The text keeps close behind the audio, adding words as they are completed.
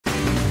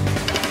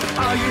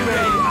Are you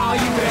ready? Are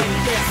you ready?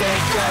 Get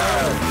set, go!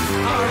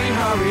 Hurry,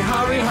 hurry,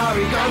 hurry,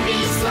 hurry, don't be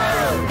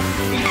slow.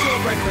 Eat your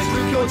breakfast,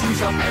 drink your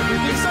juice up,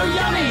 everything's so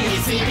yummy.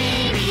 It's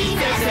CBeebies,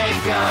 get set,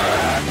 go!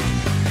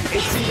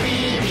 It's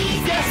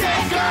CBeebies, get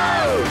set, go!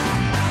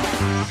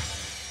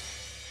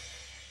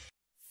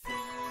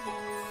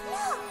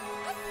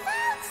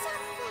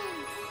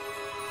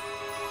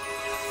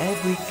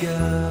 Every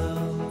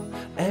girl,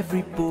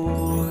 every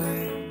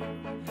boy,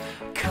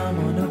 come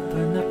on,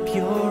 open up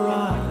your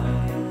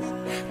eyes.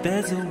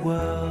 There's a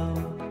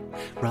world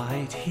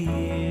right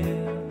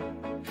here,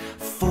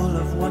 full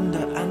of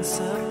wonder and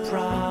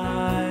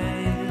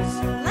surprise.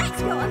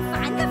 Let's go and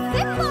find the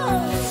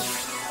Fimbles!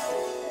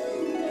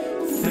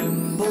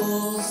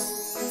 Fimbles,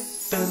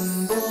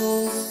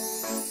 Fimbles,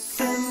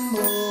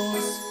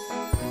 Fimbles.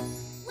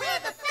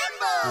 We're the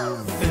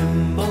Fimbles!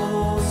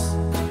 Fimbles,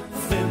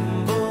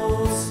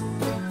 Fimbles,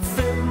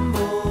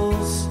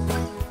 Fimbles.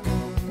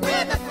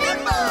 We're the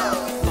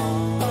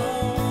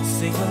Fimbles!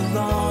 Sing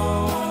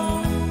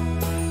along,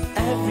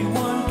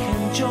 everyone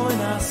can join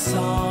our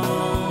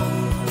song.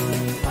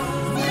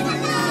 Sing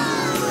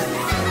along!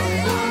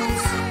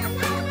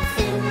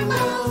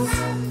 Fimbles!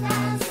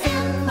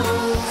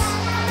 Fimbles!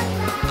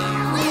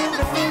 We're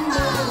the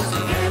Fimbles!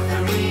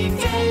 Every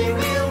day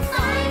we'll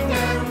find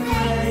and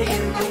play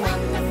in the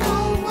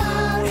Wonderful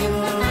world, in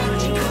the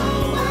magical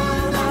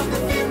world of the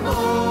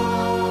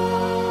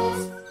Fimbles!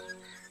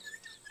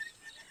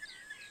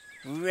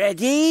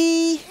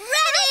 Ready? Ready!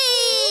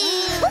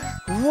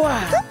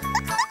 1,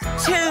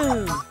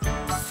 2,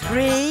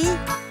 3,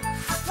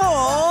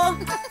 4,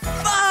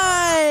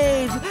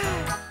 5.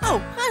 Oh,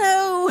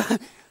 hello.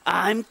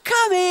 I'm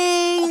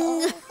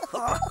coming.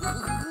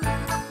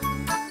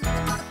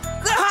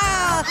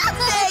 Ah,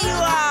 there you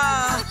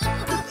are.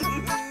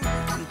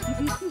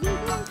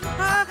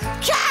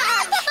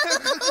 Catch!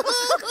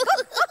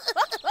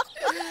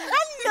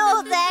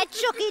 Hello there,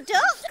 Chucky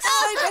Ducks.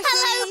 Hi, Bessie.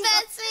 Hello,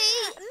 Betsy.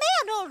 May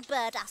an old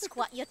bird ask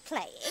what you're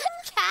playing?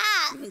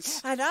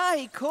 Cat. And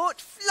I caught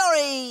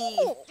Florrie.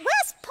 Oh,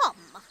 where's Pom?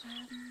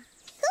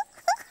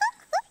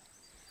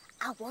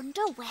 I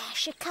wonder where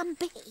she can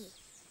be.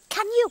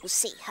 Can you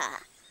see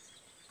her?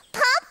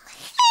 Pom,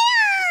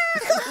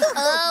 here!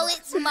 Oh,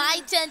 it's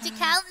my turn to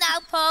count now,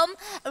 Pom.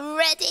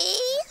 Ready?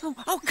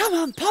 Oh, come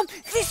on, Pom.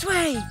 This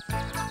way. 1,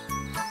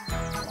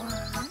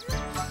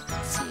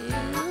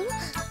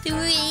 2,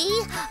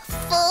 3,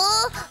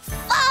 4,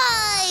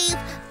 5.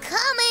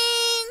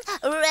 Coming.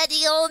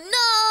 Ready or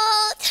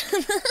not?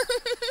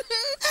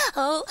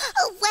 Oh,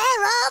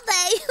 where are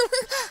they?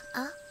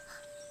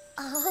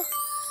 Oh,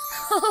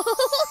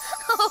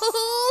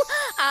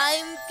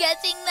 I'm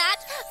getting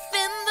that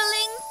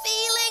fimbling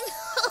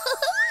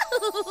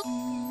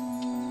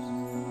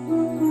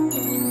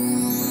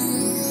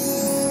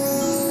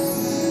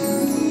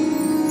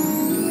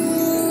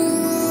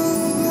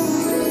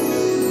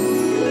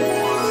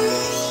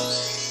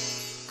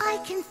I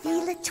can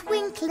feel a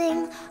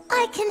twinkling,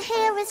 I can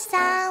hear a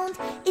sound.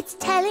 It's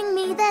telling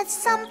me there's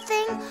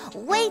something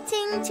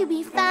waiting to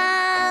be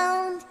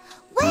found.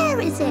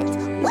 Where is it?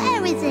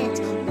 Where is it?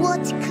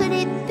 What could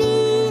it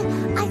be?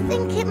 I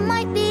think it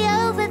might be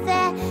over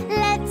there.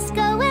 Let's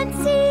go and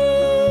see.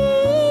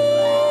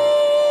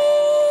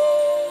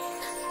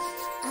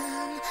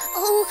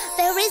 Oh,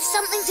 there is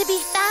something to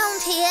be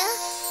found here.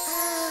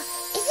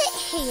 Is it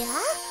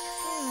here?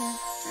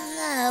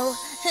 No.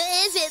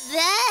 Is it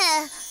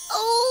there?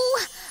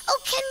 Oh,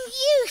 can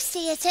you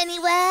see it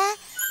anywhere?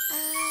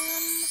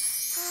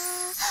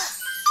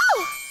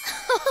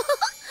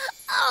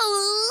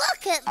 Oh,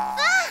 look at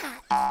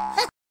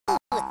that!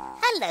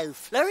 Hello,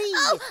 Florrie.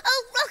 Oh,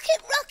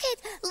 Rocket,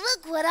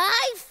 look what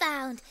I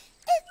found.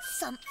 It's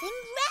something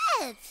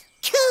red.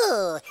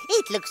 Cool.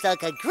 It looks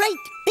like a great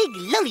big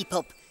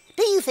lollipop.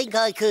 Do you think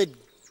I could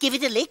give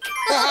it a lick?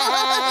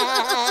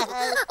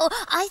 Oh,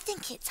 I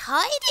think it's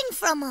hiding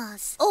from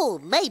us. Or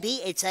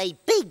maybe it's a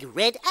big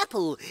red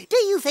apple. Do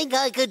you think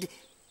I could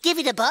give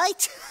it a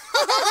bite?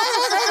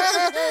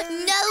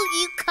 No,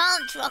 you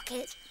can't,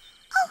 Rocket.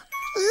 Oh,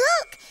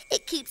 look,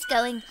 it keeps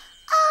going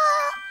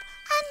up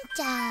and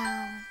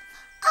down,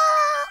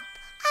 up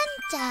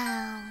and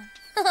down.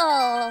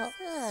 Oh,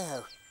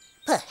 Oh,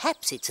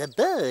 perhaps it's a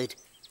bird.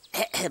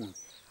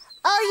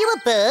 Are you a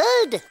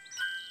bird?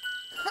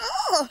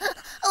 oh,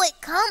 it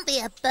can't be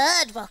a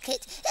bird,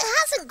 Rocket. It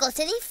hasn't got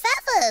any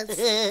feathers.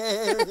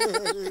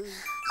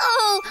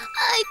 Oh,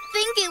 I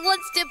think it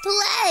wants to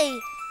play.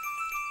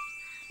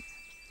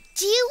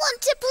 Do you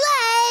want to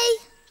play?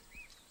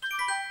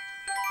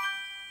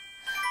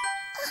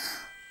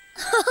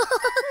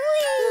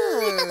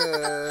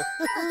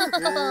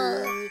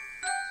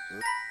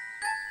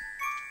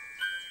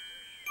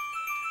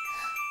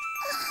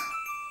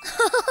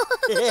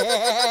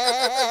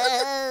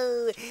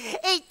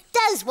 It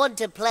does want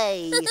to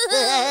play.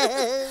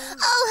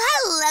 Oh,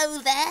 hello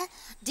there.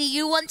 Do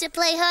you want to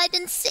play hide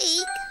and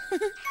seek?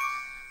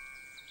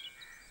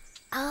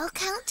 I'll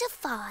count to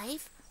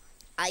 5.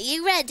 Are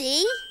you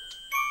ready?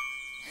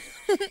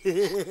 1,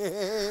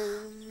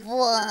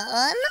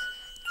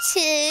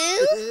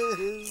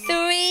 2,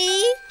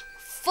 3,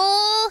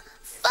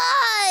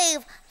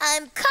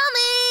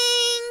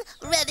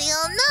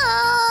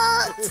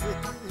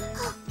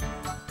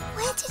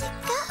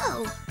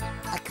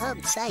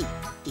 say,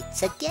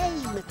 it's a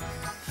game.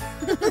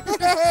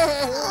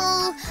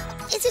 Oh,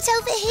 is it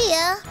over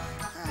here?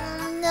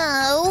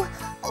 No.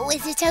 Oh,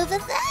 is it over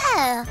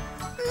there?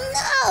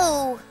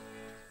 No.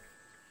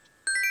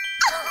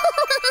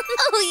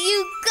 Oh,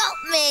 you got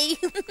me.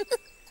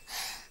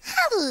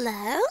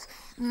 Hello.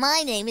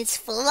 My name is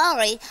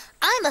Florrie.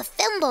 I'm a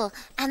Fimble,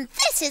 and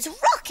this is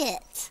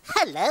Rocket.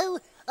 Hello,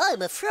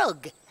 I'm a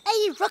frog,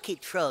 a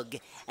rocket frog,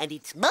 and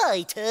it's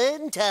my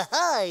turn to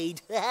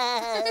hide.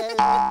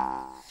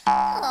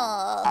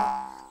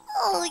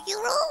 Oh,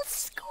 you're all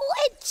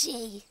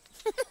squidgy.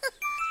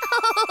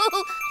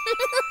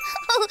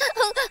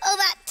 Oh,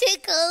 that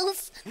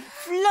tickles.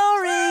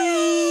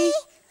 Florrie!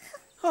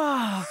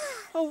 Oh,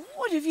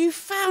 what have you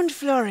found,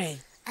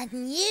 Florrie? A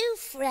new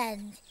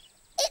friend.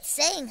 It's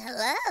saying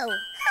hello.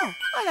 Oh,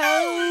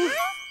 hello.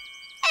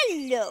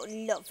 Hello,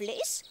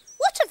 lovelies.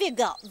 What have you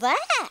got there?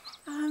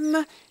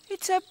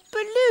 It's a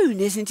balloon,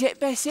 isn't it,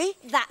 Bessie?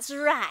 That's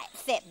right,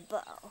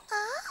 Fimbo.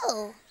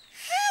 Oh.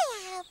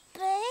 Hiya,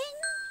 Bing.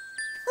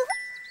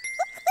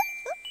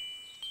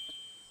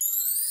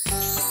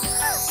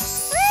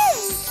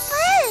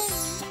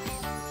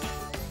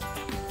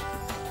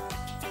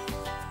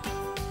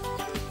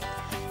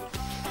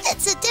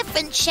 It's a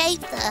different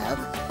shape, though.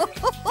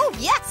 Oh,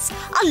 yes,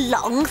 a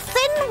long,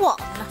 thin one.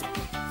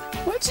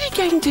 What's he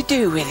going to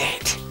do with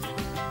it?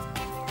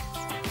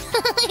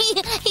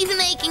 He's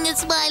making a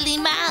smiley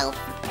mouth.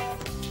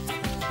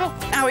 Oh,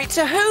 now it's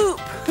a hoop.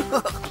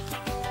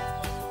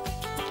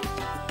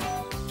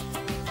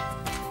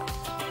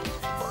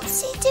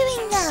 What's he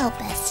doing now,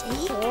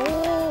 Bessie?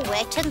 Oh,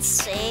 wait and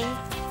see.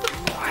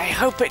 Oh, I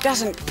hope it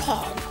doesn't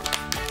pop.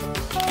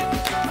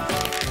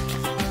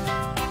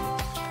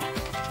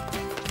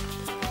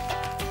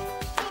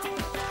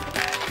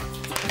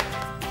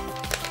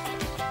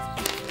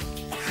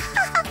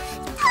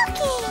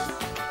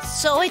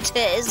 So it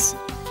is.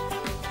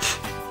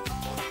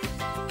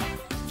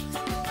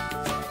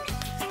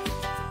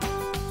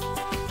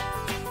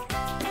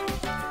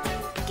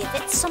 Give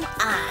it some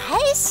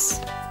eyes.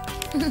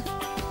 And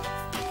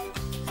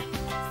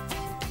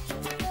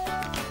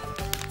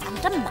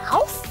a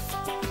mouth.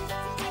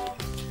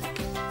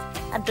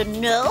 And a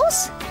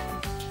nose.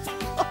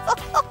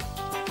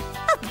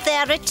 And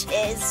there it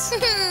is.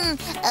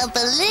 A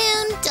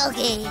balloon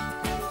doggy.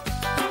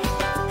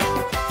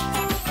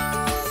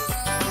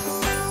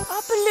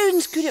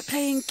 Balloon's good at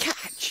playing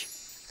catch.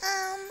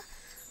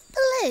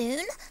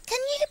 Balloon, can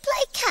you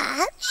play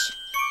catch?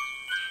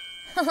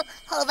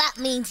 Oh, that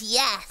means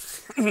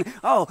yes.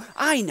 Oh,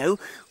 I know.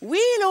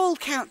 We'll all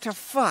count to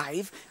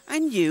 5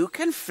 and you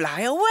can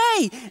fly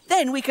away.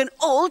 Then we can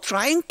all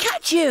try and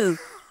catch you.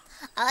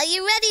 Are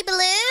you ready,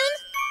 Balloon?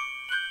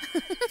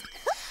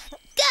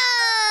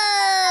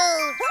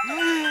 Go!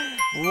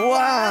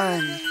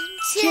 1,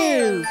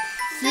 2,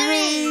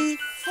 3,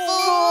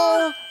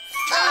 4,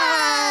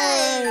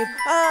 5.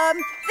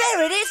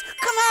 There it is.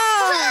 Come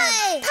on.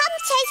 Hooray! Pom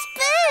chase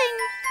Boone.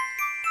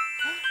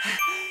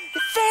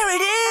 There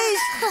it is.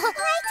 Right at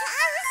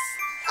us.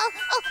 Oh,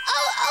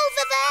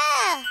 over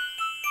there.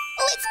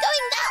 Oh, it's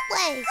going that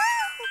way.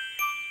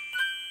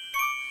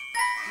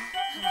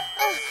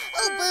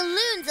 Oh,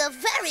 balloons are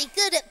very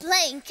good at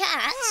playing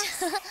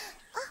catch.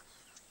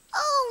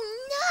 Oh,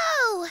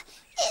 no.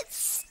 It's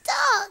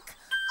stuck.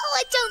 Oh,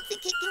 I don't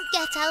think it can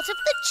get out of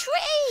the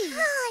tree.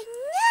 Oh,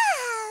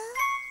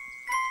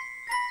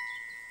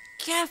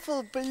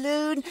 Careful,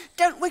 Balloon.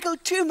 Don't wiggle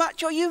too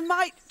much or you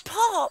might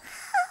pop.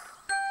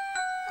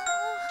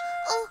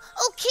 Oh,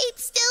 keep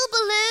still,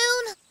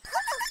 Balloon.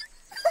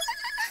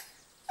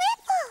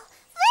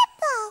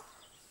 Ripple.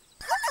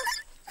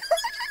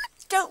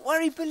 Don't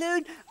worry,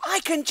 Balloon.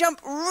 I can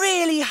jump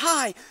really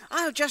high.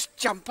 I'll just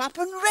jump up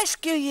and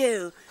rescue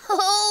you.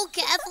 Oh,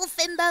 careful,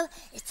 Fimbo.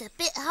 It's a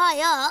bit high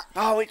up.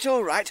 Oh, it's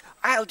all right.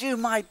 I'll do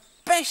my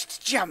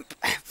best jump.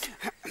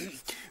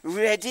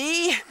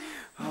 Ready?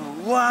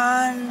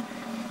 1,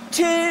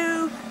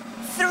 2,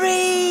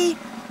 3,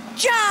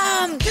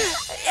 jump!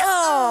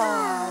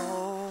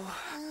 Oh.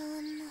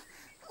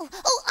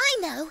 Oh, I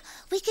know.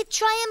 We could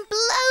try and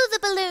blow the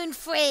balloon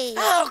free.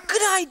 Oh,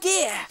 good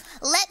idea.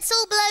 Let's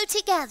all blow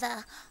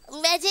together.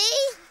 Ready?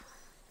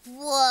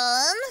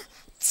 1,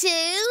 2,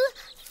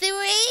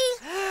 3.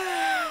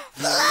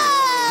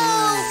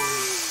 Blow!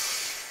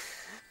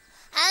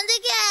 And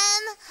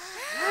again.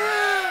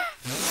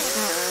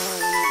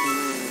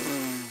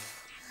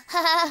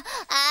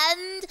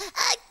 And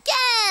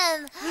again.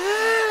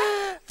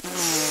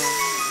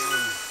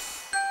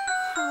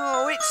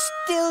 Oh, it's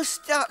still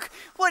stuck.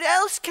 What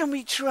else can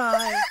we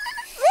try?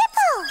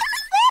 Ripple.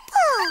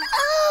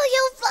 Oh,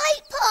 you're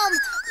right, Pom.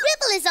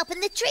 Ribble is up in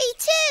the tree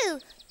too.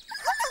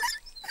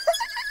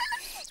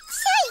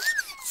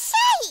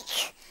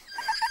 Shake.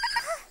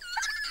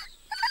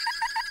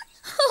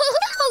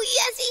 Oh,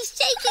 yes, he's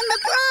shaking the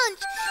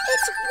branch.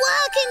 It's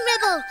working,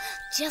 Ribble.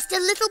 Just a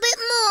little bit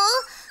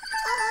more.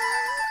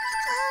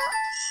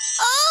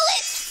 Oh,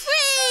 it's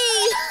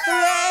free!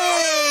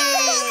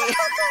 Hooray!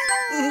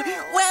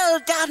 Well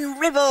done,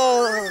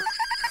 Ribble.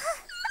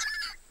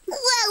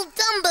 Well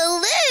done,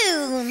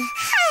 Balloon.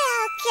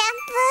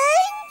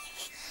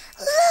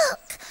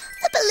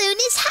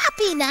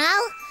 happy now.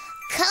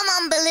 Come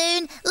on,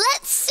 Balloon,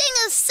 let's sing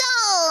a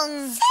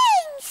song.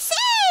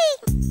 Sing!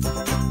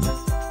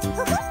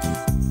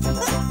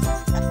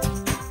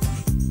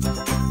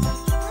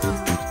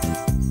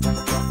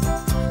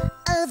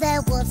 Oh,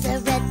 there was a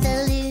red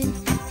balloon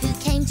who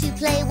came to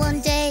play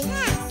one day.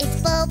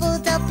 It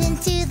bubbled up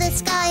into the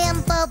sky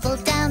and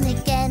bubbled down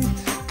again.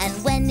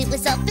 And when it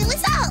was up, it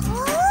was up.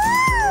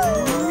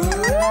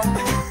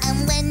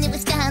 And when it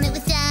was down, it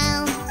was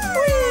down.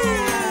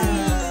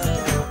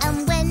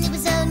 And when it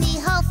was only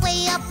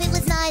halfway up, it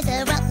was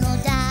neither up nor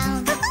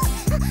down.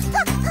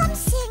 Pom,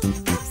 sing.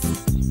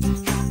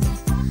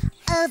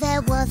 Oh,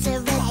 there was a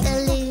red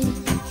balloon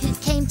who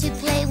came to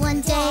play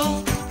one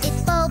day.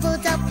 It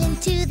bubbled up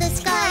into the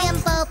sky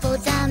and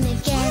bubbled down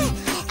again.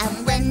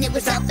 And when it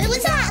was up, it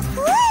was up.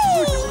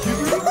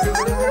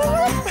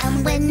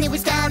 And when it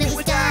was down, it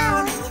was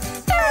down.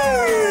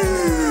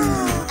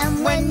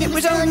 And when it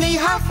was only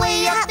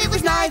halfway up, it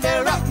was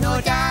neither up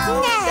nor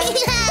down.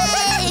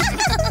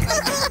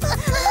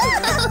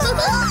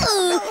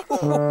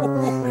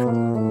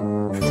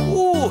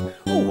 Oh,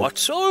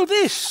 what's all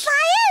this?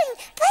 Balloon!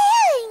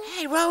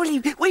 Hey,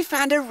 Rolly, we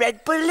found a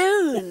red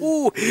balloon.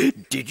 Oh,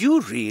 did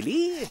you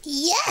really?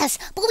 Yes,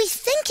 but we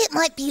think it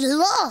might be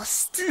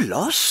lost.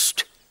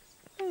 Lost?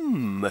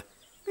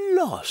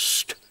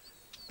 Lost.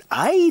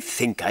 I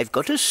think I've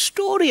got a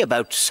story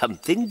about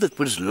something that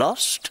was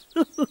lost.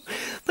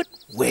 But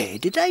where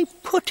did I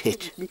put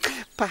it?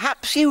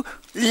 Perhaps you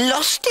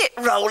lost it,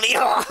 Rolly.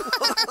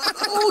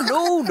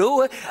 Oh,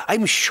 no.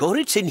 I'm sure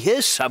it's in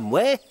here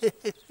somewhere.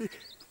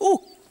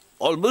 Oh,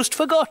 almost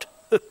forgot.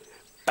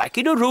 Back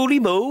in a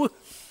roly-mo.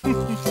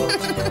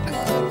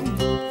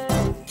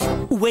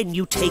 When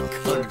you take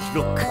a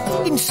look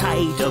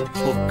inside a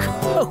book,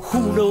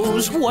 who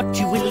knows what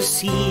you will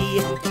see?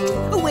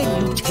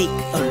 When you take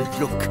a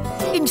look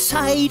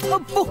inside a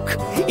book,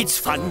 it's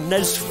fun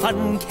as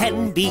fun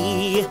can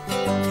be.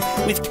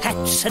 With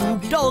cats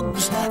and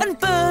dogs and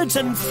birds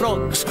and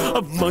frogs,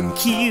 a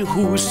monkey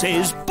who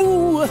says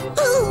boo.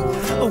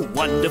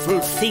 Wonderful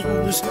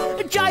things,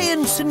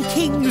 giants and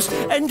kings,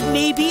 and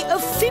maybe a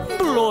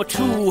Fimble or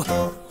two.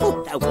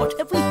 Oh, now what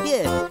have we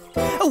here?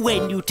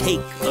 When you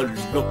take a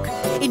look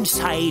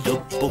inside a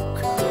book,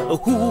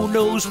 who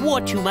knows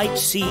what you might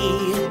see?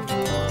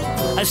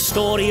 A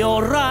story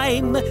or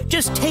rhyme,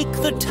 just take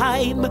the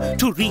time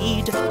to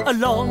read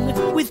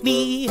along with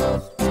me.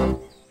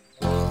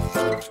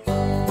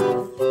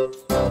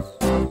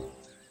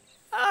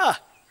 Ah,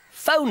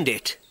 found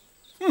it.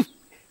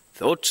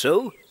 Thought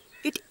so.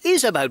 It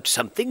is about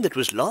something that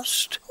was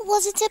lost.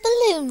 Was it a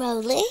balloon,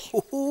 Rolly?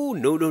 Oh,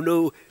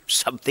 no.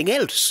 Something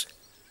else.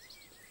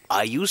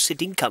 Are you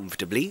sitting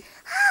comfortably?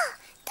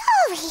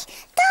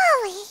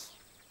 Dolly!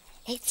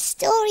 It's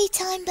story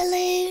time,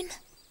 Balloon.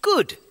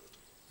 Good.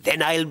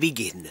 Then I'll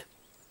begin.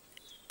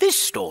 This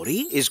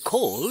story is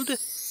called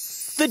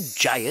The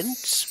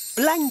Giant's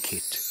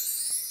Blanket.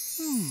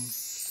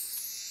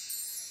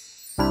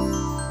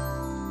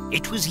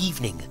 It was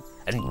evening,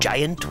 and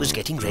Giant was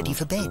getting ready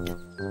for bed.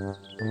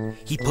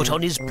 He put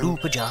on his blue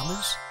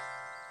pyjamas,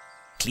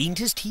 cleaned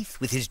his teeth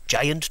with his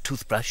giant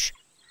toothbrush,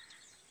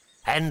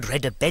 and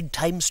read a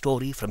bedtime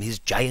story from his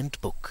giant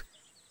book.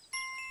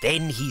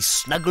 Then he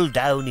snuggled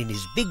down in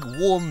his big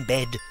warm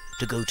bed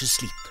to go to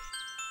sleep.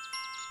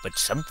 But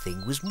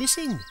something was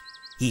missing.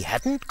 He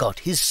hadn't got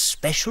his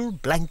special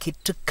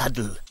blanket to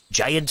cuddle.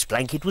 Giant's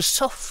blanket was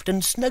soft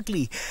and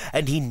snuggly,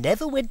 and he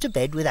never went to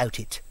bed without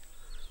it.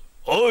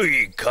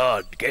 "I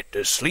can't get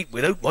to sleep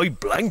without my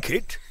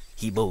blanket,"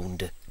 he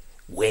moaned.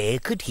 Where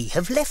could he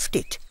have left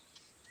it?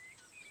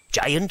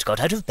 Giant got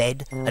out of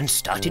bed and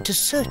started to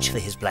search for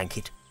his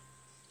blanket.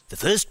 The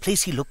first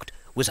place he looked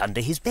was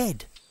under his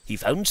bed. He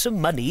found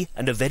some money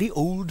and a very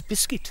old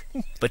biscuit,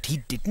 but he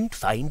didn't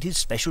find his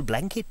special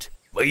blanket.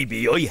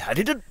 "Maybe I had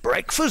it at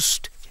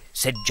breakfast,"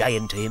 said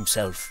Giant to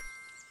himself.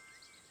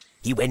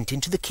 He went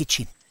into the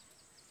kitchen.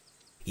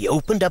 He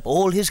opened up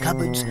all his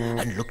cupboards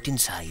and looked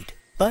inside,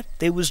 but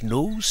there was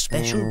no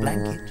special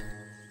blanket.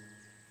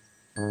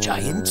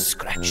 Giant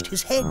scratched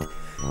his head.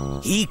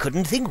 He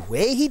couldn't think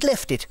where he'd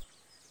left it.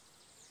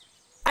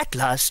 At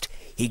last,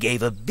 he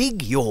gave a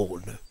big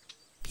yawn.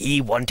 He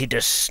wanted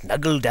to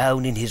snuggle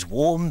down in his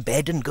warm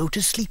bed and go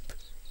to sleep.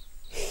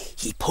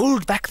 He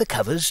pulled back the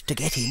covers to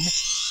get in,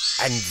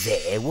 and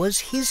there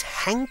was his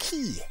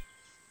hanky.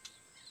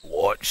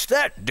 "What's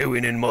that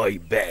doing in my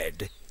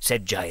bed?"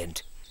 said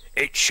Giant.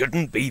 "It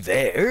shouldn't be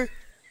there."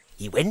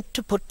 He went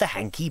to put the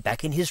hanky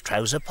back in his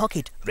trouser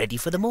pocket, ready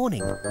for the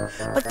morning.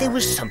 But there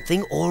was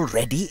something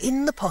already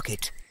in the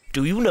pocket.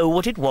 Do you know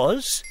what it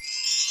was?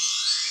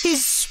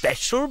 His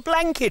special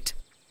blanket.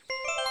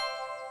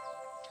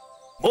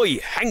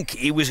 "My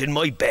hanky was in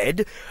my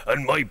bed,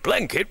 and my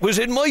blanket was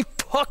in my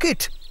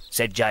pocket,"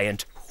 said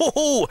Giant.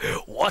 "Oh,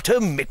 what a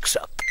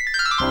mix-up."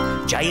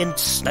 Giant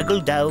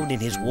snuggled down in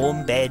his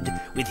warm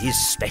bed with his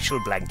special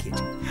blanket,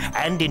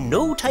 and in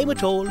no time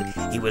at all,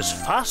 he was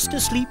fast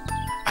asleep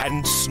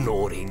and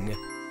snoring.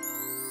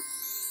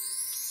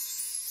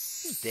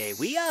 There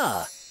we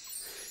are.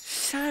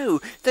 So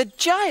the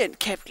giant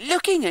kept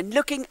looking and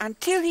looking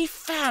until he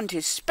found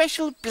his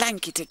special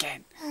blanket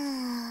again.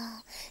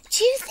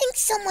 Do you think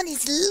someone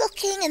is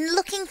looking and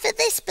looking for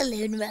this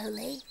balloon,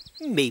 Rolly?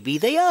 Maybe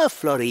they are,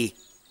 Florrie.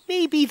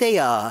 Maybe they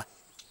are.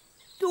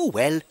 Oh,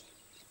 well.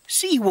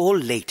 See you all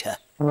later.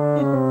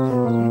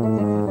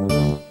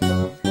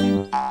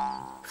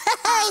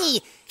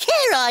 Hey!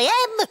 Here I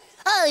am!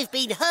 I've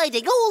been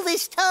hiding all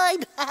this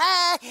time,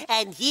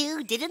 and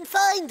you didn't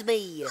find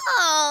me.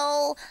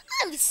 Oh,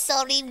 I'm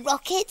sorry,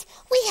 Rocket.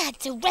 We had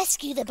to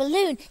rescue the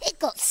balloon. It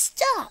got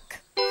stuck.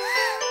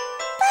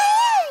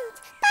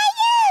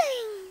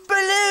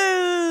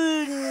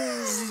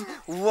 Balloons!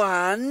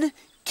 1,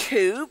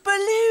 2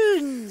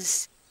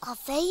 balloons. Are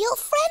they your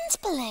friend's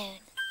balloon?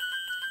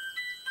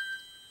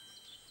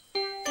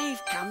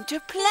 They've come to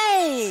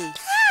play.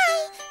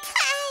 Play!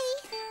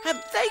 And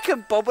they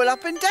can bobble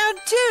up and down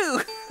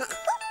too.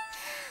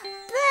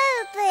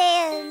 Blue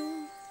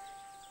balloon.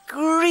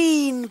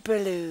 Green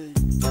balloon.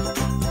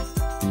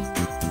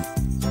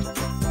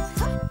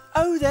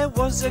 Oh, there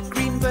was a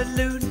green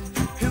balloon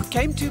who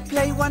came to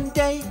play one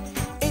day.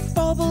 It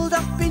bobbled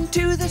up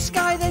into the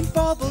sky, then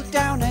bobbled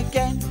down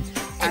again.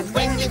 And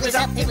when it was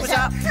up, it was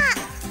up.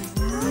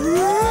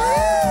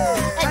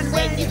 And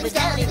when it was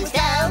down, it was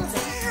down.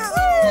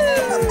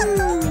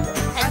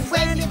 And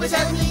when it was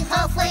only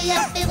halfway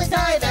up, it was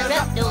neither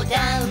up nor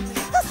down.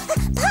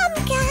 Pom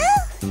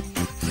girl.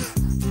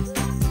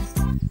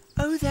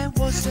 Oh, there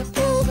was a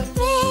blue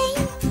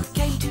balloon who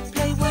came to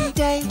play one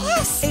day.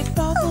 Yes. It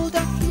bobbled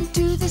up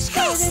into the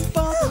sky, then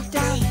bobbled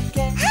down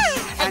again.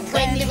 And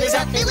when it was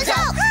up, it was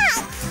up.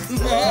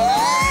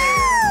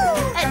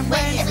 And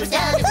when it was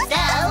down, it was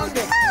down.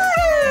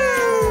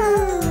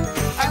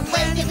 And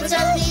when it was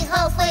only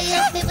halfway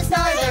up, it was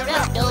neither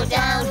up nor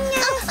down.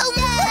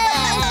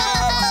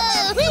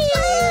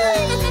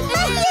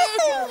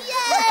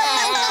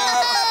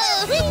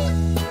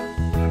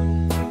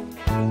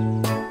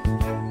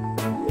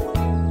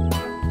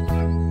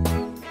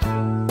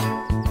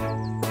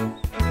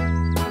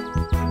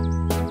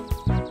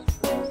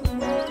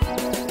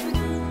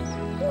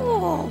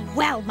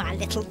 Well, my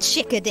little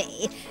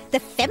chickadee, the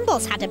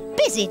Fimbles had a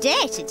busy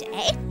day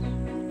today.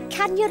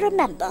 Can you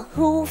remember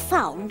who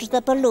found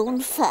the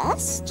balloon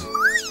first?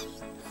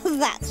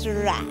 That's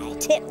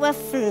right, it was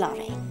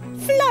Florrie.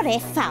 Florrie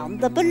found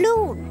the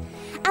balloon.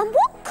 And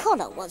what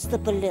colour was the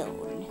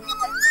balloon?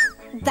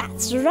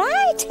 That's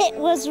right, it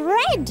was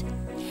red.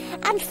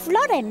 And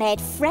Florrie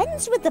made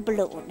friends with the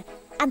balloon,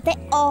 and they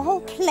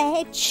all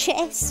played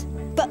chase.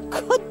 But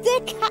could they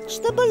catch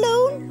the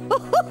balloon?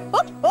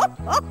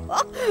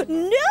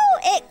 No,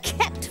 it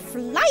kept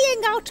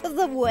flying out of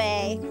the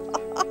way.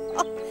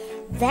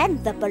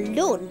 Then the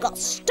balloon got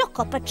stuck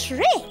up a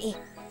tree.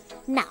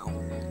 Now,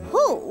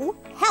 who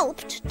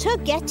helped to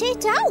get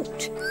it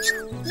out?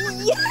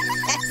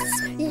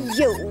 Yes,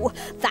 you.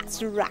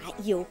 That's right,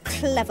 you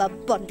clever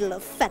bundle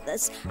of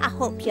feathers. I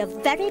hope you're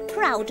very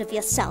proud of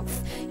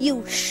yourself.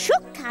 You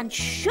shook and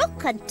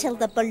shook until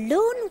the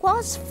balloon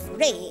was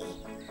free.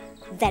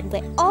 Then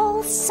we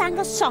all sang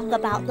a song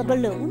about the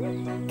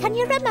balloon. Can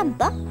you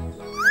remember?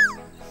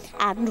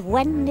 And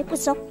when it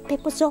was up,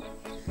 it was up.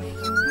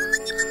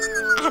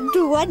 And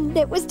when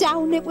it was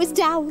down, it was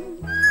down.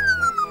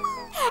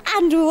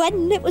 And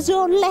when it was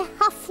only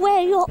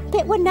halfway up,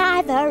 it were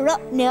neither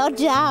up nor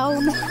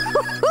down.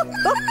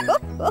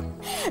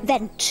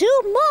 Then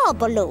 2 more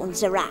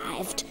balloons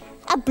arrived,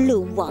 a blue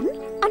one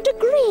and a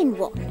green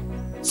one.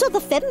 So the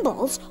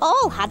Fimbles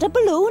all had a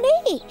balloon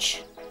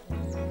each.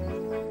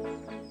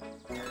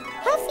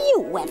 Have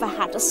you ever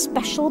had a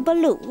special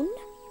balloon?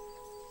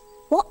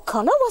 What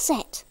colour was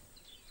it?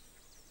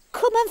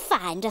 Come and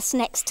find us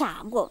next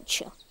time, won't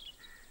you?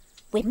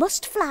 We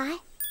must fly.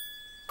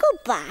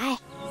 Goodbye.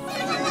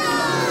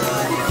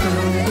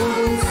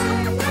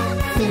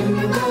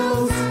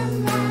 Fimbles,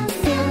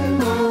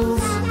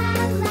 Fimbles,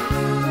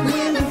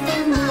 we're the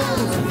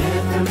Fimbles.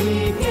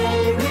 Every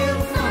day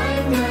we'll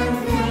find and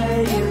play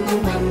in the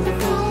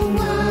wonderful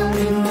world,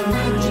 in the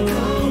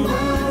magical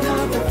world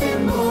of the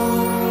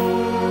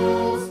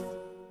Fimbles.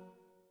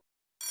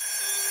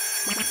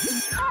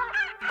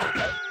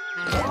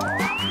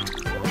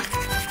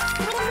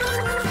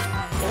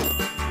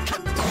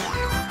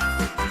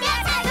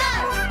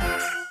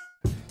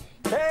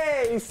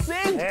 Hey,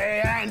 Sid!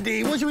 Hey,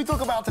 Andy, what should we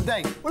talk about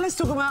today? Well, let's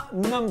talk about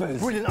numbers.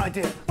 Brilliant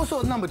idea. What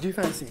sort of number do you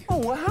fancy? Oh,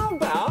 well, how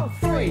about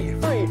 3?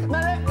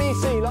 Now, let me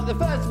see. Like, the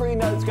first 3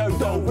 notes go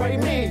do, re,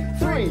 mi.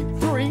 3.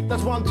 3,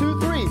 that's 1, 2,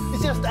 3.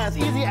 It's just as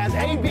easy as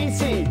A, B,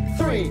 C.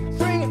 3.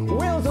 3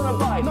 wheels on a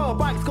bike. No, a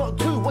bike's got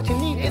 2. What you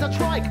need is a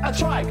trike. A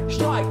trike,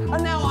 strike.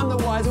 And now I'm the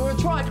wiser with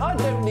a trike. I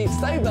don't need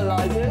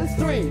stabilizers.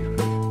 3.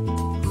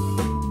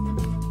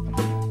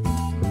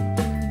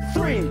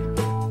 3.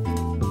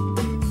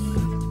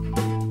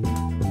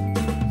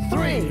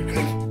 3.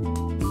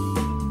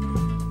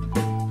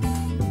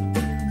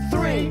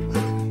 3.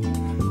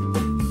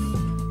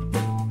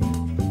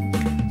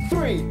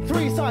 3.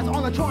 Three sides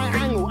on a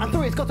triangle, and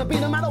three it's got to be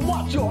no matter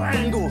what your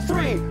angle.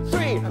 Three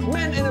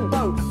men in a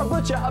boat, a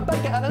butcher, a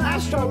baker, and an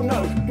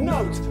astronaut.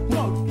 Note,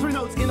 3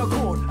 notes in a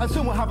chord, and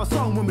soon we'll have a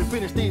song when we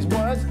finish these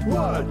words.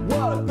 Word,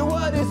 the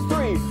word is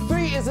three.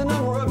 Three is the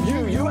number of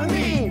you and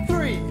me.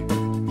 Three.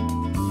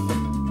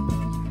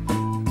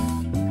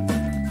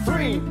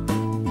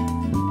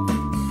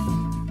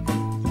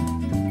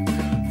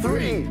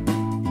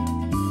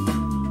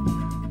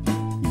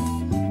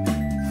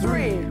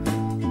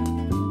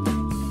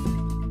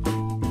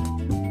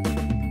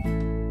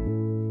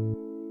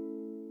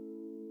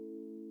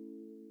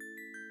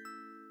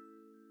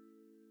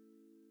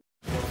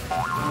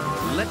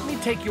 Let me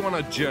take you on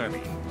a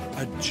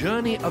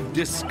journey of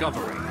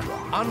discovery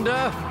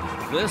under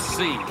the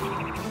sea.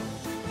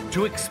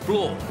 To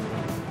explore,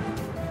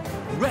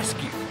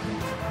 rescue,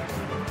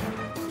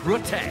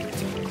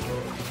 protect.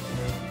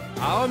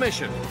 Our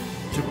mission,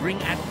 to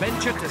bring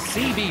adventure to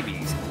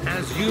CBeebies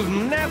as you've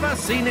never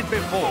seen it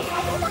before.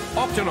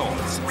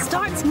 Octonauts.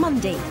 Starts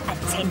Monday at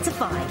 10 to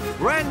 5.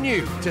 Brand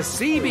new to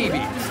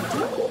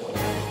CBeebies.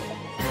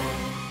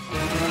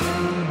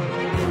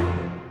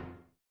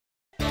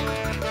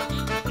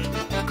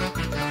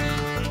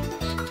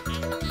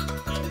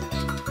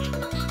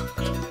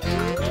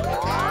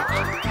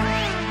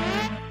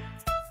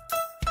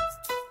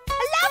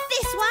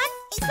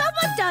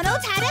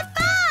 McDonald's had a fun!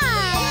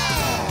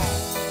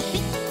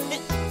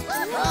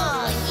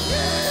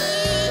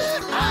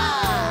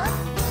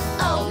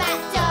 Oh,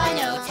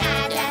 McDonald's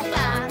had a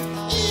farm,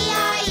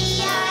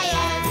 E-I-E-I-O.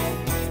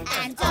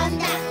 And on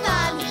that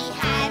farm he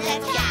had a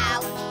cow,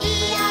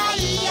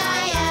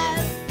 E-I-E-I-O.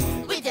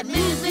 With a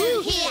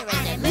moo-moo here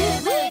and a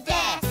moo-moo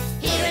there,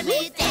 here a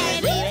moo, there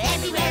a moo,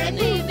 everywhere a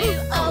moo-moo.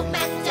 Oh,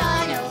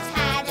 McDonald's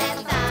had a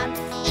farm,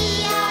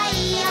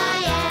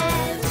 E-I-E-I-O.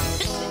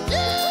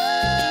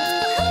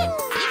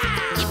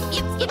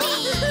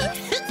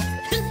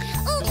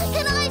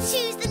 Can I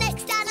choose the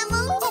next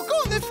animal? Oh, go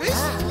on then,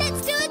 Fizz.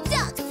 Let's do a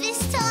duck this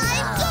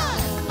time.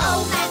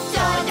 Oh,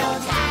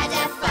 McDonald had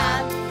a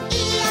farm,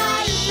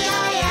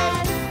 E-I-E-I-O.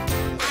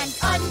 And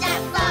on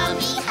that farm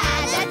he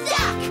had a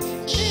duck,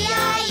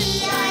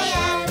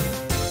 E-I-E-I-O.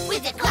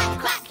 With a quack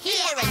quack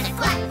here and a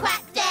quack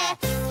quack there,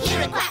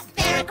 here a quack,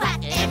 there a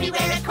quack,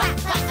 everywhere a quack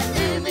quack. A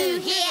moo moo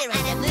here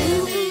and a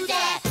moo moo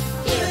there,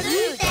 here a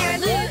moo, there a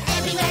moo,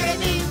 everywhere a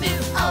moo moo.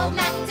 Oh,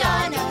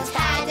 McDonald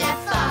had a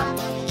farm,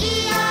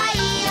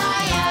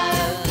 E-I-E-I-O.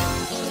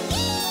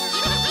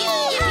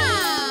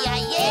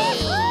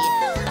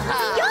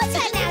 Your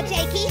turn now,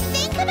 Jakey.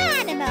 Think of an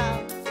animal.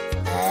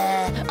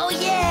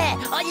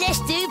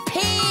 Let's do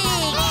pigs.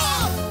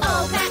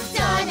 Oh,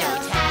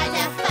 McDonald had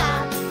a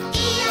farm,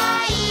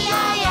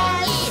 E-I-E-I-O.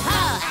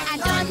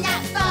 And on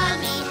that farm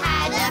he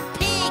had a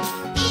pig,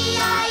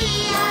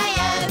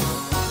 E-I-E-I-O.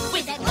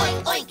 With an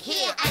oink oink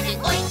here and an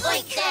oink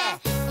oink there,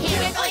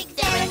 here an oink,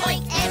 there an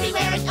oink,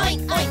 everywhere an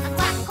oink oink. A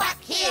quack quack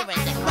here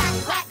and a quack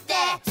quack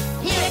there,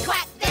 here a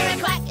quack, there a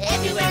quack,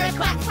 everywhere a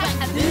quack quack.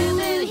 A moo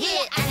moo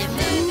here and a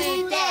moo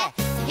moo there,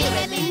 here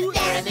a moo,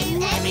 there a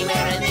moo,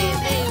 everywhere a moo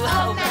moo.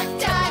 Oh,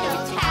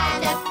 McDonald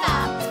had a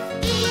farm,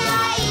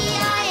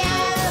 E-I-E-I-O.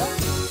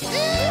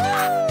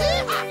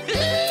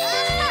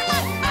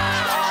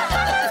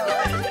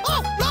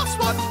 Oh, last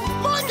one.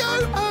 My go.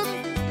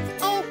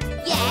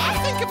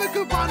 Yeah? Think of a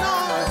good one.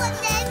 What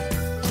then?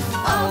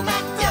 Oh,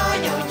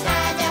 McDonald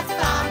had a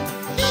farm,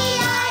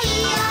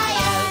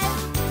 E-I-E-I-O.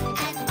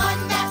 And on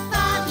that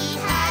farm he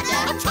had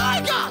a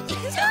tiger.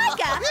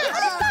 Tiger?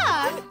 On a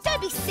farm? Don't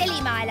be silly,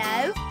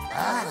 Milo.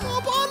 Oh,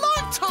 but I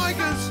like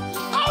tigers.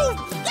 Oh,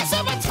 let's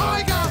have a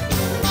tiger.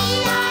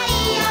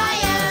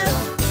 E-I-E-I-O.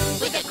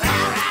 With a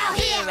growl, growl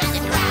here and a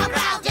growl,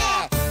 growl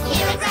there.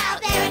 Here a growl,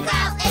 there a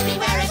growl,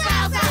 everywhere a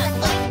growl, growl. An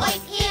oink,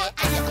 oink here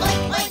and an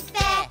oink, oink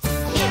there.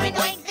 Here an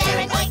oink, there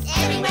an oink,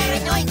 everywhere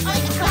an oink,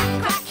 oink. A quack,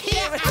 quack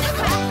here and a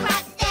quack,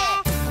 quack there.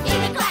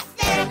 Here a quack,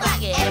 there a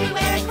quack,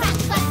 everywhere a quack,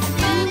 quack.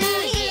 A moo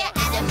moo here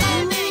and a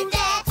moo moo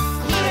there.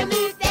 Here a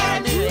moo, there a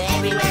moo,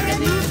 everywhere a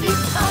moo moo.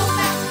 Oh,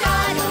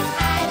 McDonald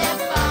had a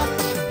farm,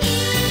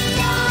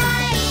 E-I-E-I-O.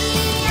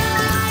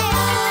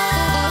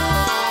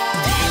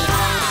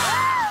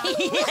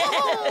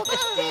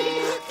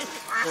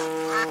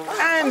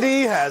 Andy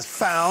has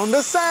found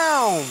a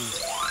sound.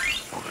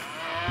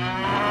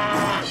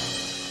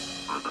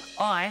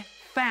 I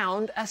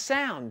found a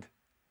sound.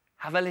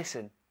 Have a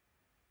listen.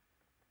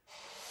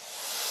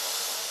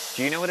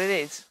 Do you know what it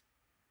is?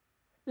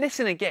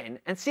 Listen again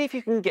and see if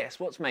you can guess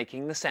what's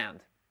making the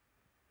sound.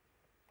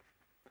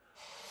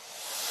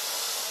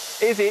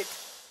 Is it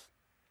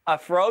a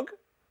frog,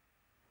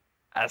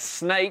 a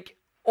snake,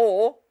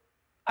 or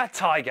a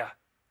tiger?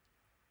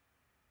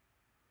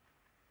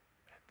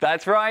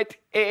 That's right,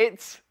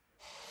 it's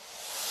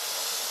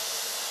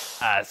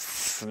a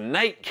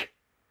snake.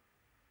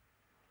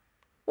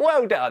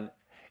 Well done.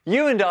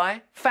 You and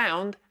I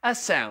found a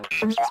sound.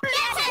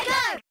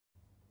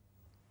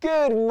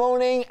 Good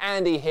morning,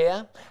 Andy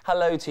here.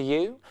 Hello to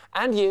you,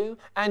 and you,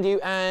 and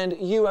you, and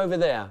you over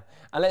there.